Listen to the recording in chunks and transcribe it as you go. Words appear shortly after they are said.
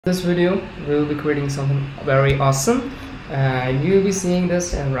This video we will be creating something very awesome, and you will be seeing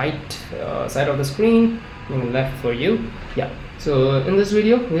this on right side of the screen, and left for you. Yeah, so in this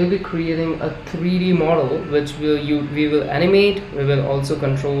video we will be creating a 3D model which we will animate. We will also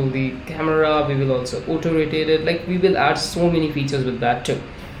control the camera, we will also auto rotate it, like we will add so many features with that too.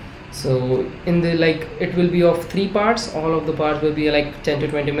 So in the it will be of 3 parts. All of the parts will be like 10 to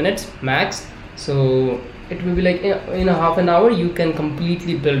 20 minutes max. So it will be like in a half an hour you can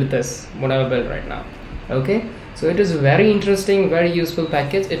completely build this what I built right now. Okay, so it is very interesting, very useful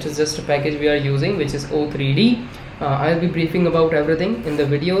package. It is just a package we are using which is O3D. I'll be briefing about everything in the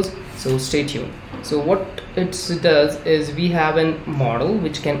videos, so stay tuned. So what it does is we have a model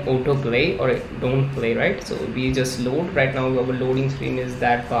which can auto play or don't play, right? So we just load. Right now our loading screen is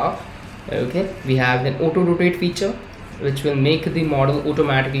that bar. Okay, we have an auto rotate feature which will make the model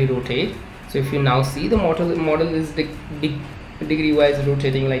automatically rotate. So if you now see the model is degree wise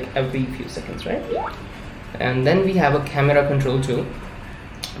rotating like every few seconds, right? And then we have a camera control too.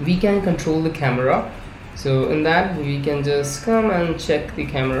 We can control the camera. So in that we can just come and check the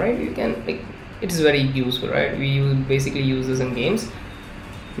camera, right? You can it is very useful, right? We basically use this in games.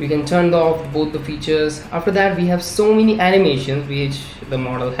 We can turn off both the features. After that we have so many animations which the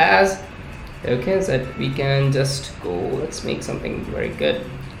model has. Okay, so we can just go, let's make something very good.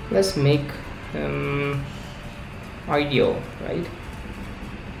 Let's make ideal, right?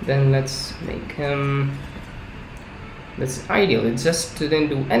 Then let's make this ideal. It just didn't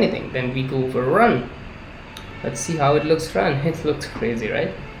do anything. Then we go for run. Let's see how it looks run. It looks crazy,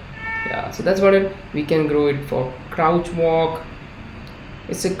 right? Yeah, so that's what we can grow it for crouch walk.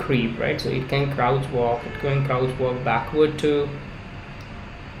 It's a creep, right? So it can crouch walk. It can crouch walk backward too.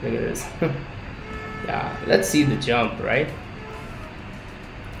 Look at this. Yeah, let's see the jump, right?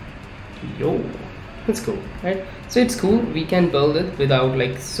 Yo, it's cool, right? So it's cool. We can build it without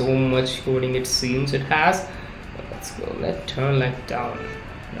like so much coding it seems it has. But let's go. Let's turn like down,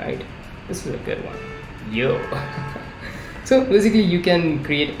 right? This is a good one. Yo. So basically you can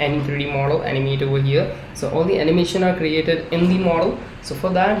create any 3D model, animate over here. So all the animation are created in the model. So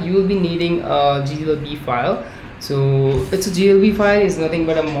for that you will be needing a GLB file. So it's a GLB file, is nothing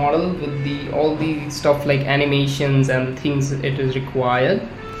but a model with all the stuff like animations and the things it is required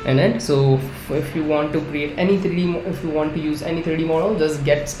in it. So if you want to create any 3D, if you want to use any 3D model, just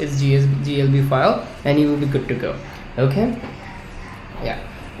get its GLB file and you will be good to go. Okay, yeah.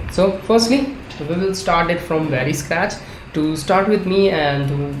 So firstly we will start it from very scratch. To start with me and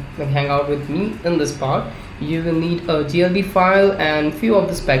to hang out with me in this part, you will need a GLB file and few of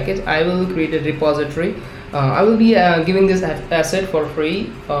this package. I will create a repository. I will be giving this asset for free.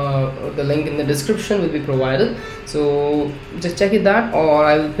 The link in the description will be provided, so just check it that, or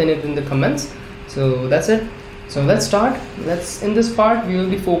I will pin it in the comments. So that's it. So let's start. In this part we will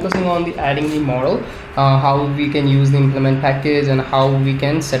be focusing on the adding the model, how we can use the implement package and how we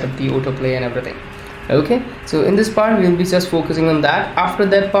can set up the autoplay and everything. Okay, so in this part we will be just focusing on that. After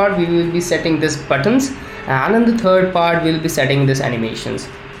that part we will be setting these buttons, and in the third part we will be setting these animations.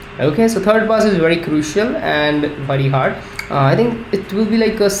 Okay, so third part is very crucial and very hard. I think it will be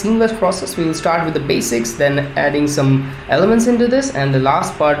like a seamless process. We will start with the basics, then adding some elements into this, and the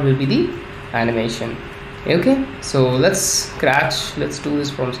last part will be the animation. Okay, so let's do this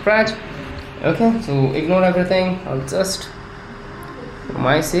from scratch. Okay, so ignore everything. I'll just, for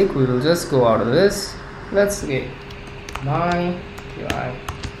my sake, we will just go out of this. Let's get my UI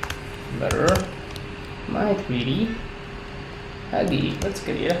better, my 3D Huggy. Let's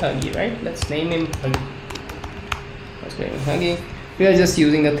create a Huggy, right? Let's name him Huggy. Let's create Huggy. We are just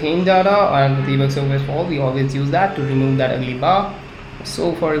using the theme data and the debug service file. We always use that to remove that ugly bar.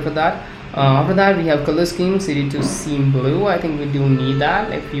 So sorry for that. After that we have color scheme, city to seam blue. I think we do need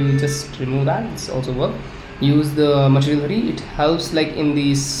that. If you just remove that, it's also work. Use the material 3. It helps like in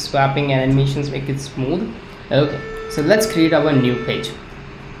the swapping and animations, make it smooth. Okay, so let's create our new page.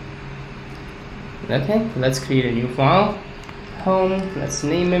 Okay, let's create a new file. Home, let's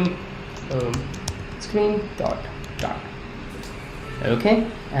name him screen dot. Okay,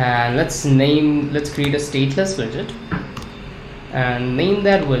 and let's create a stateless widget and name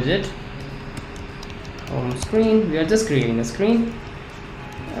that widget home screen. We are just creating a screen,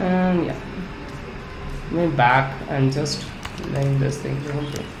 and yeah, we're back and just name this thing.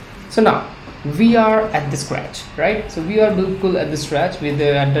 So now we are at the scratch, right? So we are cool at the scratch. We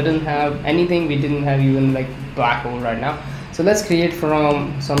didn't have anything. We didn't have even like black hole right now. So let's create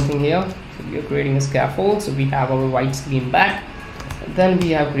from something here. So we are creating a scaffold. So we have our white screen back. Then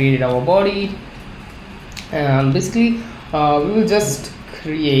we have created our body, and basically we will just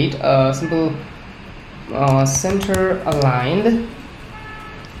create a simple center aligned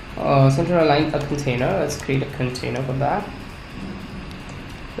center align a container. Let's create a container for that.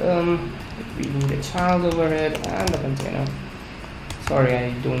 We need a child overhead and the container. Sorry,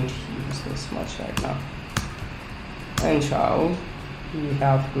 I don't use this much right now. And child, we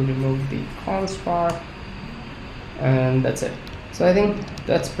have to remove the const part, and that's it. So I think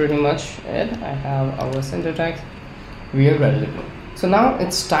that's pretty much it. I have our center text. We are ready to go. So now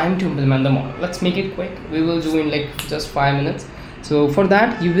it's time to implement the model. Let's make it quick. We will do in like just 5 minutes. So for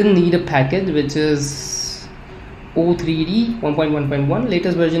that you will need a package which is O3D 1.1.1.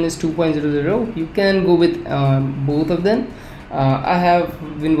 latest version is 2.00. you can go with both of them. I have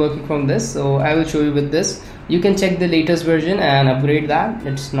been working from this, so I will show you with this. You can check the latest version and upgrade that.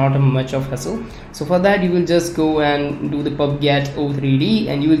 It's not a much of hassle. So for that you will just go and do the pub get O3D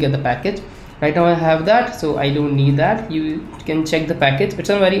and you will get the package. Right now I have that, so I don't need that. You can check the package. It's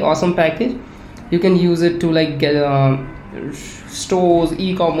a very awesome package. You can use it to like get stores,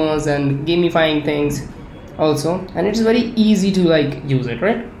 e-commerce and gamifying things also, and it's very easy to like use it,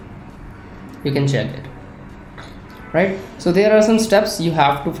 right? You can check it, right? So there are some steps you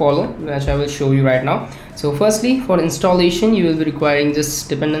have to follow, which I will show you right now. So firstly, for installation you will be requiring this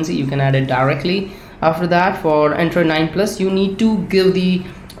dependency. You can add it directly. After that, for Android 9+ you need to give the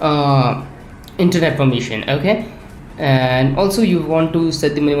internet permission, okay? And also you want to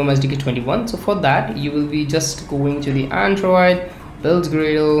set the minimum SDK 21. So for that you will be just going to the Android build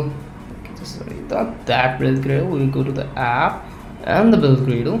Gradle. Okay, sorry, not that build Gradle. We will go to the app and the build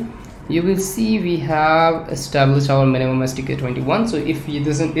Gradle. You will see we have established our minimum SDK 21. So if it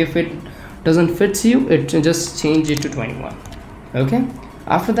doesn't fit you, it just change it to 21. Okay,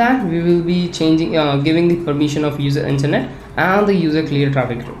 after that we will be changing giving the permission of user internet and the user clear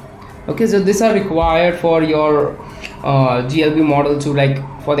traffic group. Okay, so these are required for your GLB model to like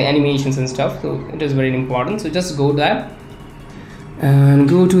for the animations and stuff, so it is very important. So just go there and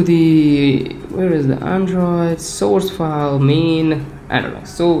go to the, where is the Android source file main Android.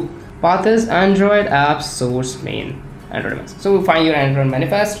 So path is Android app source main Android. So we'll find your Android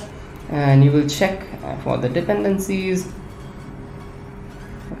manifest and you will check for the dependencies.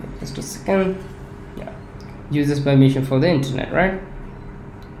 Okay, just a second. Yeah, use this permission for the internet, right?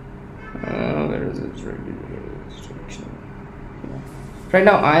 Where is it? Right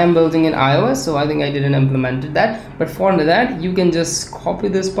now I am building in iOS, so I think I didn't implement that, but for that you can just copy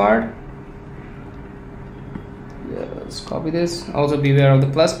this part. Yes, copy this. Also beware of the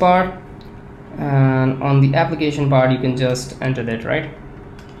plus part, and on the application part you can just enter that, right?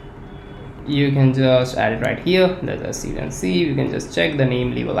 You can just add it right here. There's a C and C. You can just check the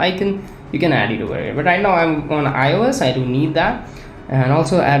name label icon. You can add it over here, but right now I'm on iOS, I don't need that. And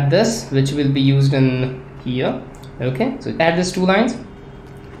also add this, which will be used in here. Okay, so add these 2 lines.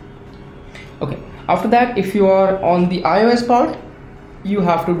 Okay, after that, if you are on the iOS part, you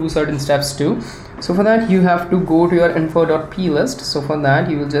have to do certain steps too. So for that you have to go to your info.plist. So for that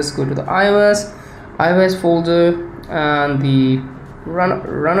you will just go to the iOS folder and the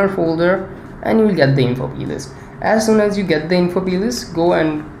runner folder, and you will get the info plist. As soon as you get the info plist, go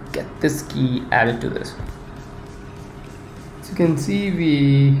and get this key added to this. You can see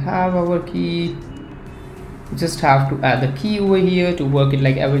we have our key. You just have to add the key over here to work it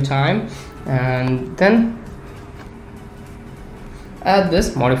like every time, and then add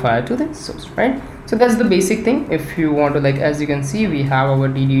this modifier to the source, right? So that's the basic thing. If you want to, like, as you can see we have our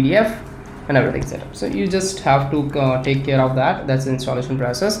DDDF and everything set up, so you just have to take care of that. That's the installation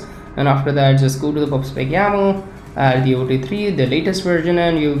process, and after that just go to the pubspec YAML, add the OT3, the latest version,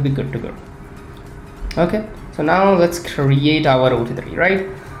 and you'll be good to go. Okay, so now let's create our OT3, right?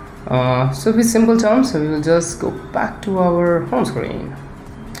 So with simple terms, we will just go back to our home screen.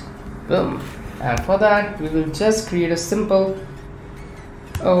 Boom. And for that we will just create a simple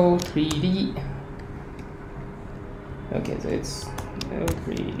O3D. Okay, so it's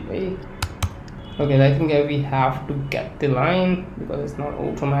O3D. Okay, I think we have to get the line because it's not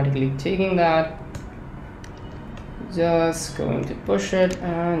automatically taking that. Just going to push it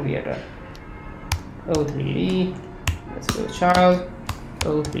and we are done. O3D. Let's go child.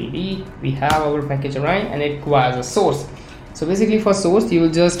 O3D. We have our package align and it requires a source. So basically for source you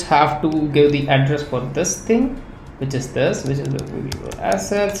will just have to give the address for this thing, which is this, which is the video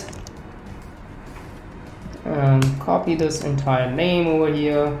assets, and copy this entire name over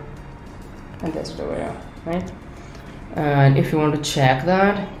here and paste it over here, right? And if you want to check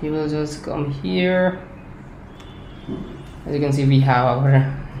that, you will just come here. As you can see we have our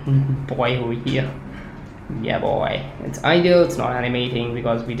boy over here. Yeah boy, it's ideal. It's not animating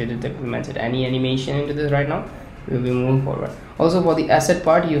because we didn't implement any animation into this right now. We will be moving forward. Also for the asset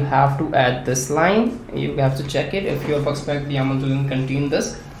part you have to add this line. You have to check it if your pubspec YAML doesn't contain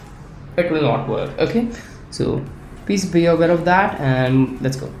this. it will not work. Okay, so please be aware of that, and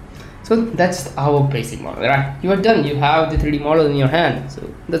let's go. So that's our basic model, right? You are done. You have the 3D model in your hand, so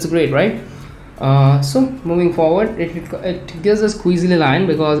that's great, right? So moving forward, it gives us squeezily line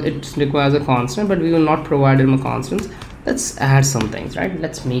because it requires a constant, but we will not provide them a constant. Let's add some things, right?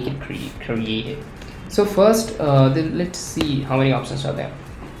 Let's make it creative. So first, let's see how many options are there.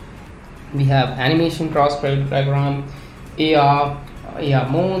 We have animation, cross diagram, AR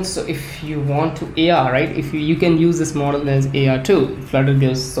modes. So if you want to AR, right, if you can use this model as AR too. Flutter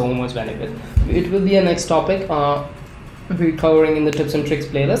gives so much benefit. It will be a next topic we're covering in the tips and tricks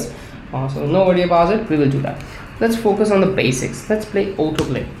playlist, so no worry about it, we will do that. Let's focus on the basics. Let's play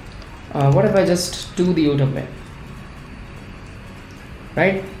autoplay. What if I just do the autoplay?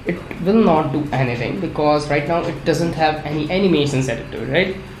 Right, it will not do anything because right now it doesn't have any animation set to it,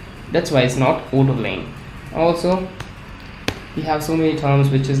 right? That's why it's not autoplaying. Also, we have so many terms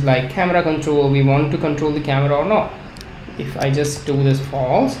which is like camera control. We want to control the camera or not. If I just do this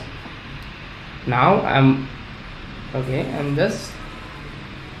false, now I'm just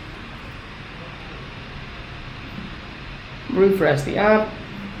refresh the app,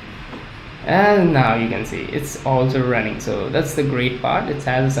 and now you can see it's also running. So that's the great part. It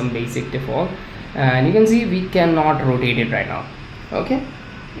has some basic default, and you can see we cannot rotate it right now. Okay,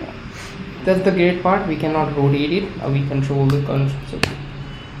 that's the great part. We cannot rotate it. We control the control.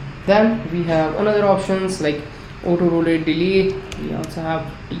 Then we have another options like auto rotate, delay. We also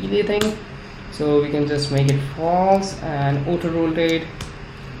have delay thing, so we can just make it false and auto rotate.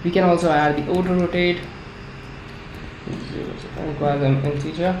 We can also add the auto rotate. Require them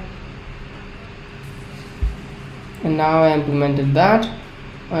integer, and now I implemented that.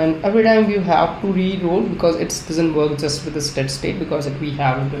 And every time you have to re-roll because it doesn't work just with the state because we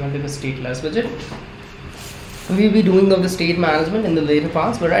have implemented the stateless widget. We'll be doing the state management in the later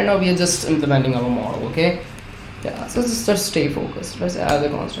parts, but right now we are just implementing our model. Okay, yeah, so just stay focused. Let's add the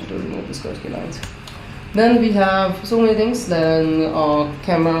constant to remove the curly lines. Then we have so many things. Then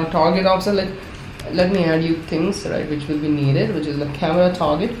camera target option. Let me add you things, right, which will be needed, which is the camera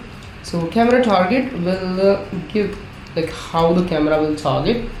target. So camera target will give like how the camera will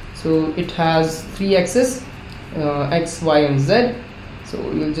target. So it has 3 axes, X, Y and Z. So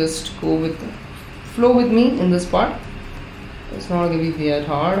we'll just go with flow with me in this part. It's not going to be that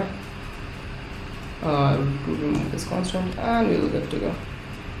hard. To remove this constant and we will get to go.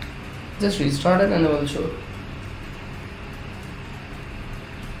 Just restart it and I will show it.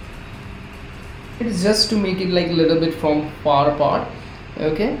 It is just to make it like a little bit from far apart.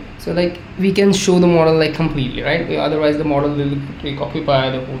 Okay, so like we can show the model like completely, right? Otherwise the model will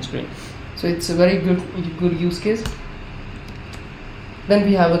occupy the whole screen. So it's a very good use case. Then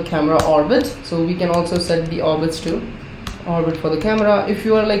we have a camera orbit, so we can also set the orbits to orbit for the camera. If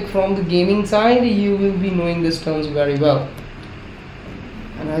you are like from the gaming side, you will be knowing these terms very well.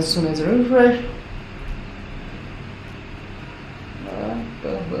 And as soon as I refresh,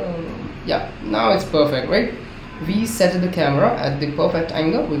 yeah, now it's perfect, right? We set the camera at the perfect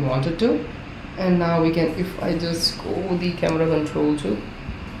angle we wanted to, and now we can, if I just go the camera control to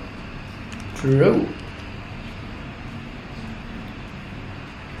true,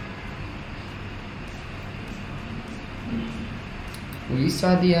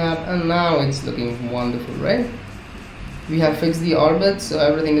 restart the app, and now it's looking wonderful, right? We have fixed the orbit, so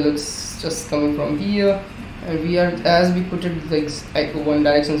everything looks just coming from here. And we are, as we put it like one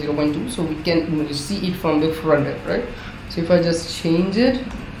direction 0.2, so we can see it from the front end, right? So if I just change it,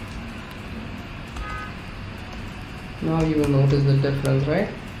 now you will notice the difference, right?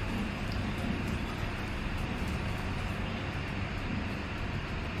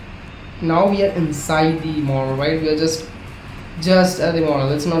 Now we are inside the model, right? We are just at the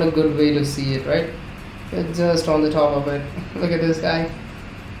model. It's not a good way to see it, right? It's just on the top of it. Look at this guy.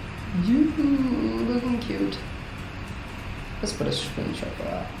 You looking cute. Let's put a screenshot for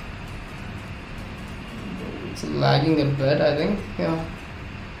that. It's lagging a bit, I think. Yeah.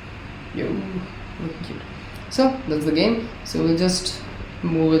 You looking cute. So that's the game. So we'll just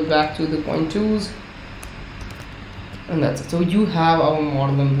move it back to the 0.2s, and that's it. So you have our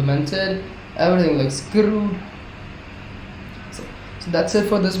model implemented. Everything looks good. So that's it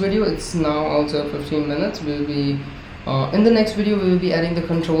for this video. It's now also 15 minutes. We'll be in the next video we will be adding the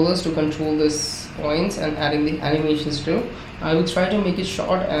controllers to control this points and adding the animations too. I will try to make it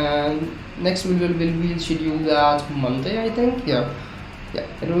short, and next video will schedule that Monday, I think. Yeah,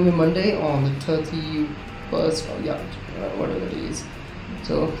 it will be Monday on the 31st, or yeah, whatever it is.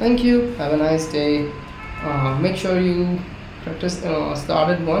 So thank you, have a nice day. Make sure you practice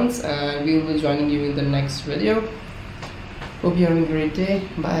start it once, and we will be joining you in the next video. Hope you're having a great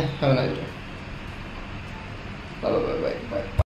day. Bye. Have a nice day. Bye bye bye bye bye.